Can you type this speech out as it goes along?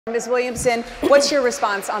Ms. Williamson, what's your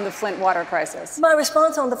response on the Flint water crisis? My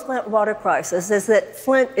response on the Flint water crisis is that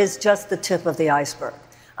Flint is just the tip of the iceberg.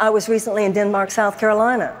 I was recently in Denmark, South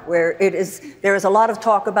Carolina, where there is a lot of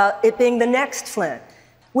talk about it being the next Flint.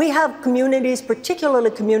 We have communities, particularly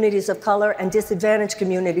communities of color and disadvantaged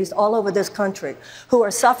communities all over this country, who are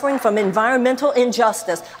suffering from environmental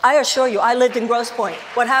injustice. I assure you, I lived in Grosse Pointe.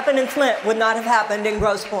 What happened in Flint would not have happened in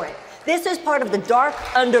Grosse Pointe. This is part of the dark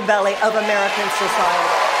underbelly of American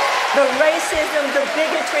society. The racism, the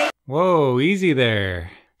bigotry. Whoa, easy there.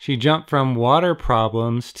 She jumped from water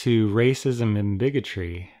problems to racism and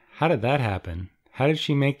bigotry. How did that happen? How did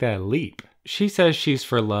she make that leap? She says she's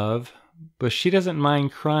for love, but she doesn't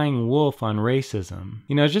mind crying wolf on racism.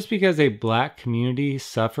 You know, just because a black community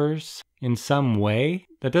suffers in some way,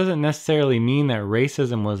 that doesn't necessarily mean that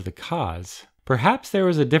racism was the cause. Perhaps there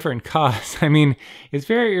was a different cause. I mean, it's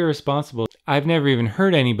very irresponsible. I've never even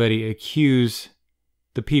heard anybody accuse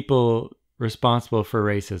the people responsible for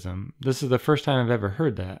racism. This is the first time I've ever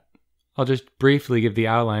heard that. I'll just briefly give the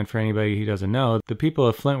outline for anybody who doesn't know. The people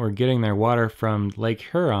of Flint were getting their water from Lake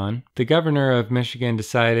Huron. The governor of Michigan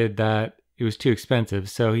decided that it was too expensive,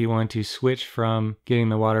 so he wanted to switch from getting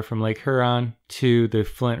the water from Lake Huron to the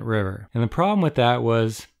Flint River. And the problem with that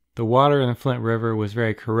was the water in the Flint River was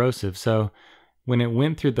very corrosive, so when it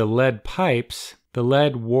went through the lead pipes, the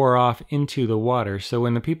lead wore off into the water. So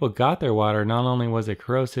when the people got their water, not only was it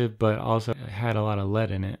corrosive, but also had a lot of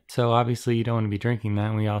lead in it. So obviously you don't want to be drinking that.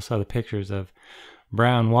 And we all saw the pictures of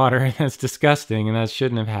brown water, and that's disgusting, and that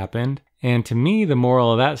shouldn't have happened. And to me, the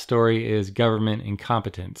moral of that story is government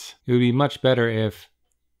incompetence. It would be much better if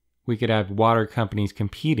we could have water companies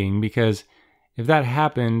competing, because if that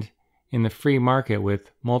happened in the free market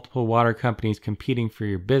with multiple water companies competing for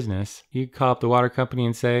your business, you call up the water company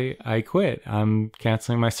and say, I quit. I'm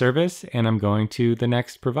canceling my service and I'm going to the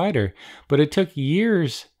next provider. But it took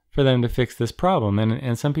years for them to fix this problem.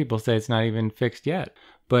 And some people say it's not even fixed yet.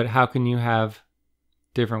 But how can you have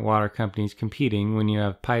different water companies competing when you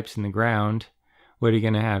have pipes in the ground? What are you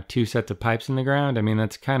going to have? 2 sets of pipes in the ground? I mean,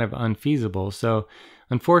 that's kind of unfeasible. So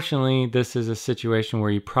unfortunately, this is a situation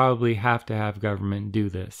where you probably have to have government do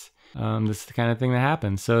this. This is the kind of thing that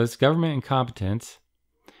happens. So it's government incompetence,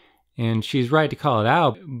 and she's right to call it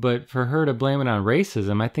out, but for her to blame it on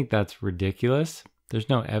racism, I think that's ridiculous. There's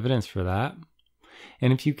no evidence for that.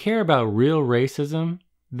 And if you care about real racism,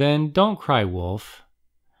 then don't cry wolf.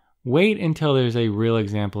 Wait until there's a real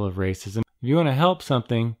example of racism. If you want to help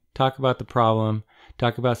something, talk about the problem,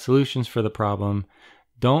 talk about solutions for the problem.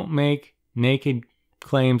 Don't make naked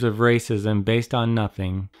claims of racism based on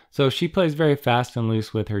nothing. So she plays very fast and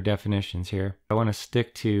loose with her definitions here. I want to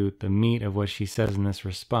stick to the meat of what she says in this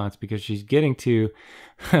response, because she's getting to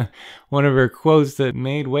one of her quotes that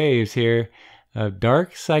made waves here.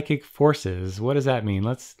 Dark psychic forces. What does that mean?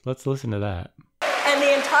 Let's listen to that. And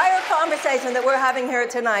the entire conversation that we're having here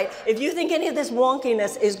tonight, if you think any of this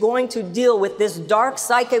wonkiness is going to deal with this dark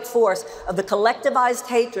psychic force of the collectivized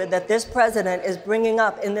hatred that this president is bringing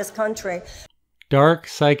up in this country. Dark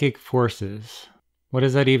psychic forces. What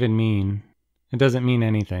does that even mean? It doesn't mean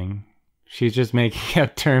anything. She's just making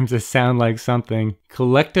up terms that sound like something.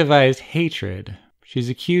 Collectivized hatred. She's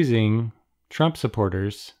accusing Trump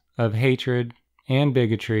supporters of hatred and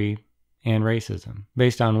bigotry and racism.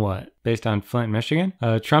 Based on what? Based on Flint, Michigan?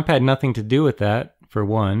 Trump had nothing to do with that, for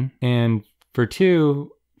one. And for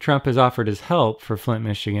two, Trump has offered his help for Flint,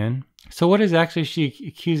 Michigan. So what is actually she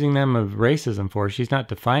accusing them of racism for? She's not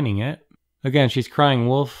defining it. Again, she's crying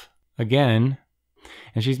wolf again,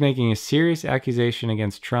 and she's making a serious accusation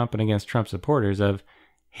against Trump and against Trump supporters of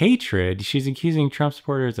hatred. She's accusing Trump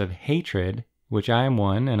supporters of hatred, which I am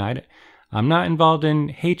one, and I'm not involved in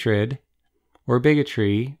hatred or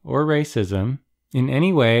bigotry or racism in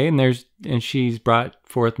any way, and she's brought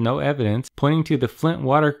forth no evidence pointing to the Flint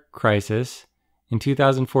water crisis in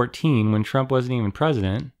 2014 when Trump wasn't even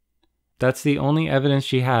president. That's the only evidence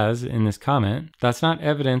she has in this comment. That's not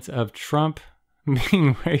evidence of Trump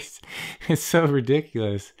being racist. It's so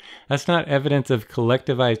ridiculous. That's not evidence of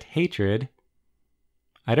collectivized hatred.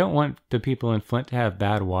 I don't want the people in Flint to have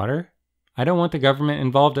bad water. I don't want the government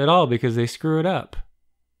involved at all because they screw it up.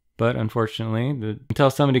 But unfortunately,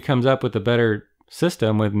 until somebody comes up with a better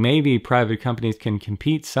system with maybe private companies can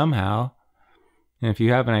compete somehow, and if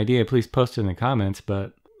you have an idea, please post it in the comments.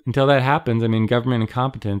 But until that happens, I mean, government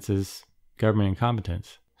incompetence is government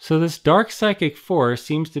incompetence. So this dark psychic force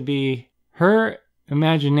seems to be her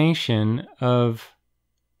imagination of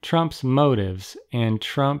Trump's motives and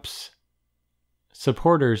Trump's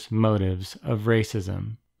supporters' motives of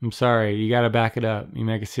racism. I'm sorry, you got to back it up. You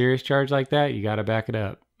make a serious charge like that, you got to back it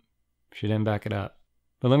up. She didn't back it up.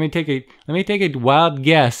 But let me take a wild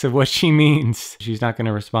guess of what she means. She's not going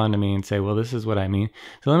to respond to me and say, well, this is what I mean.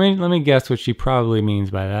 So let me guess what she probably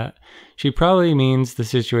means by that. She probably means the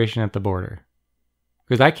situation at the border.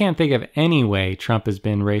 Because I can't think of any way Trump has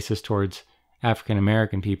been racist towards African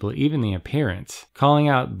American people, even the appearance. Calling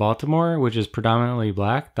out Baltimore, which is predominantly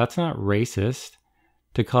black, that's not racist.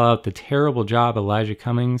 To call out the terrible job Elijah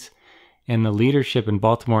Cummings and the leadership in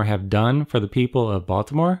Baltimore have done for the people of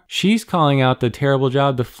Baltimore. She's calling out the terrible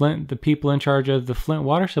job the people in charge of the Flint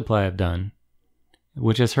water supply have done,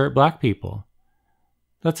 which has hurt black people.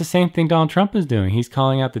 That's the same thing Donald Trump is doing. He's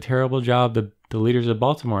calling out the terrible job the leaders of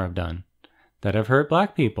Baltimore have done that have hurt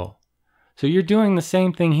black people. So you're doing the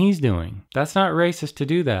same thing he's doing. That's not racist to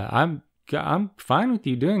do that. I'm fine with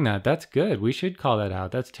you doing that. That's good. We should call that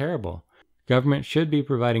out. That's terrible. Government should be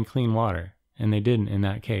providing clean water, and they didn't in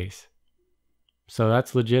that case. So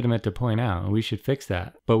that's legitimate to point out, and we should fix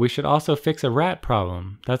that. But we should also fix a rat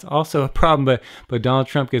problem. That's also a problem, but Donald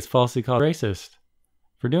Trump gets falsely called racist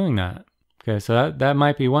for doing that. Okay, so that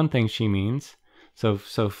might be one thing she means. So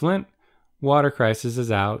Flint water crisis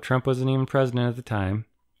is out. Trump wasn't even president at the time.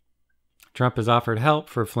 Trump has offered help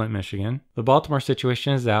for Flint, Michigan. The Baltimore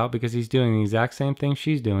situation is out because he's doing the exact same thing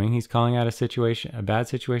she's doing. He's calling out a bad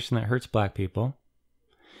situation that hurts black people.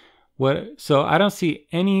 So I don't see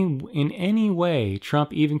in any way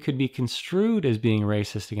Trump even could be construed as being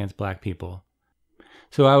racist against black people.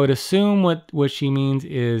 So I would assume what she means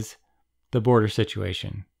is the border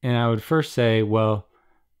situation. And I would first say, well,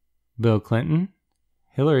 Bill Clinton,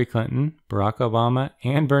 Hillary Clinton, Barack Obama,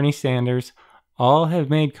 and Bernie Sanders all have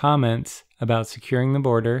made comments about securing the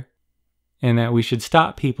border and that we should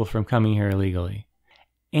stop people from coming here illegally.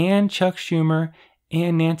 And Chuck Schumer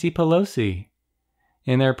and Nancy Pelosi.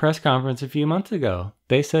 In their press conference a few months ago,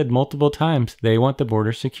 they said multiple times they want the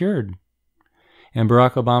border secured. And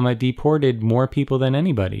Barack Obama deported more people than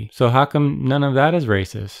anybody. So how come none of that is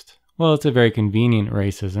racist? Well, it's a very convenient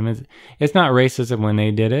racism. It's not racism when they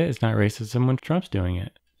did it. It's not racism when Trump's doing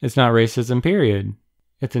it. It's not racism, period.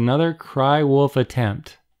 It's another cry wolf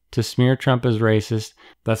attempt to smear Trump as racist.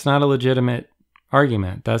 That's not a legitimate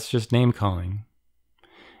argument. That's just name calling.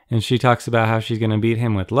 And she talks about how she's going to beat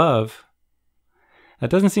him with love. That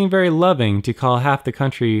doesn't seem very loving to call half the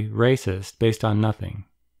country racist based on nothing.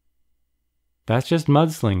 That's just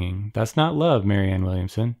mudslinging. That's not love, Marianne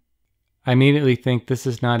Williamson. I immediately think this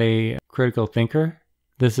is not a critical thinker.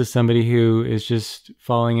 This is somebody who is just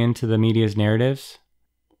falling into the media's narratives.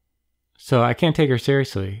 So I can't take her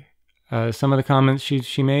seriously. Some of the comments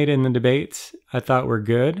she made in the debates I thought were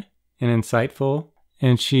good and insightful.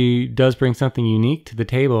 And she does bring something unique to the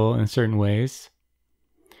table in certain ways.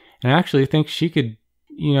 And I actually think she could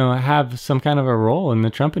have some kind of a role in the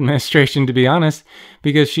Trump administration, to be honest,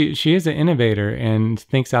 because she is an innovator and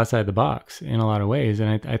thinks outside the box in a lot of ways.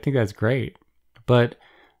 And I think that's great. But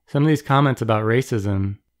some of these comments about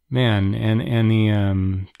racism, man, and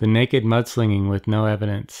the naked mudslinging with no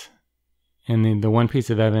evidence, and the one piece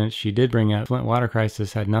of evidence she did bring up, Flint water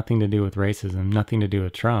crisis, had nothing to do with racism, nothing to do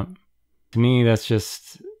with Trump. To me, that's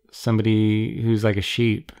just somebody who's like a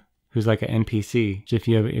sheep, who's like an NPC.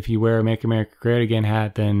 If you wear a Make America Great Again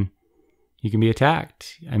hat, then you can be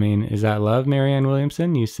attacked. I mean, is that love, Marianne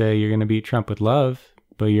Williamson? You say you're going to beat Trump with love,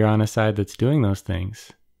 but you're on a side that's doing those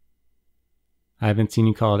things. I haven't seen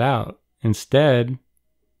you call it out. Instead,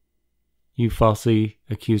 you falsely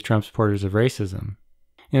accuse Trump supporters of racism.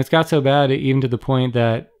 And it's got so bad, even to the point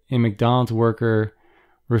that a McDonald's worker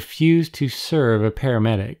refused to serve a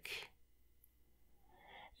paramedic.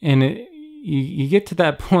 And you get to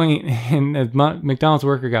that point, and the McDonald's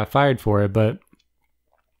worker got fired for it, but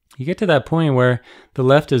you get to that point where the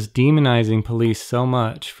left is demonizing police so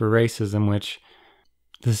much for racism, which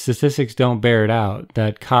the statistics don't bear it out,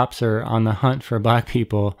 that cops are on the hunt for black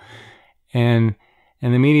people. And the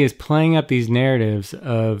media is playing up these narratives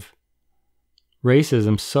of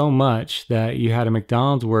racism so much that you had a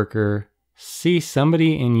McDonald's worker see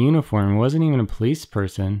somebody in uniform, wasn't even a police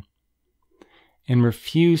person, and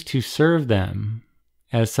refuse to serve them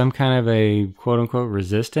as some kind of a quote-unquote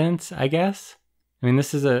resistance, I guess. I mean,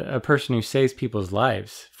 this is a person who saves people's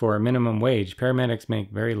lives for a minimum wage. Paramedics make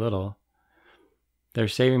very little. They're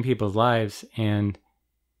saving people's lives, and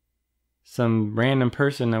some random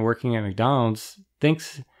person that working at McDonald's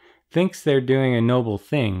thinks they're doing a noble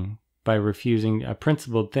thing by refusing, a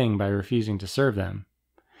principled thing by refusing to serve them.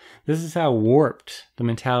 This is how warped the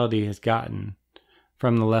mentality has gotten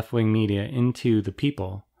from the left-wing media into the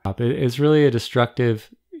people. It's really it is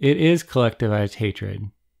collectivized hatred.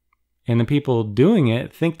 And the people doing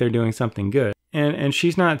it think they're doing something good. And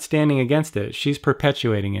she's not standing against it. She's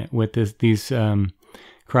perpetuating it with these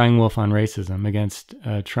crying wolf on racism against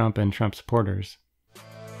Trump and Trump supporters.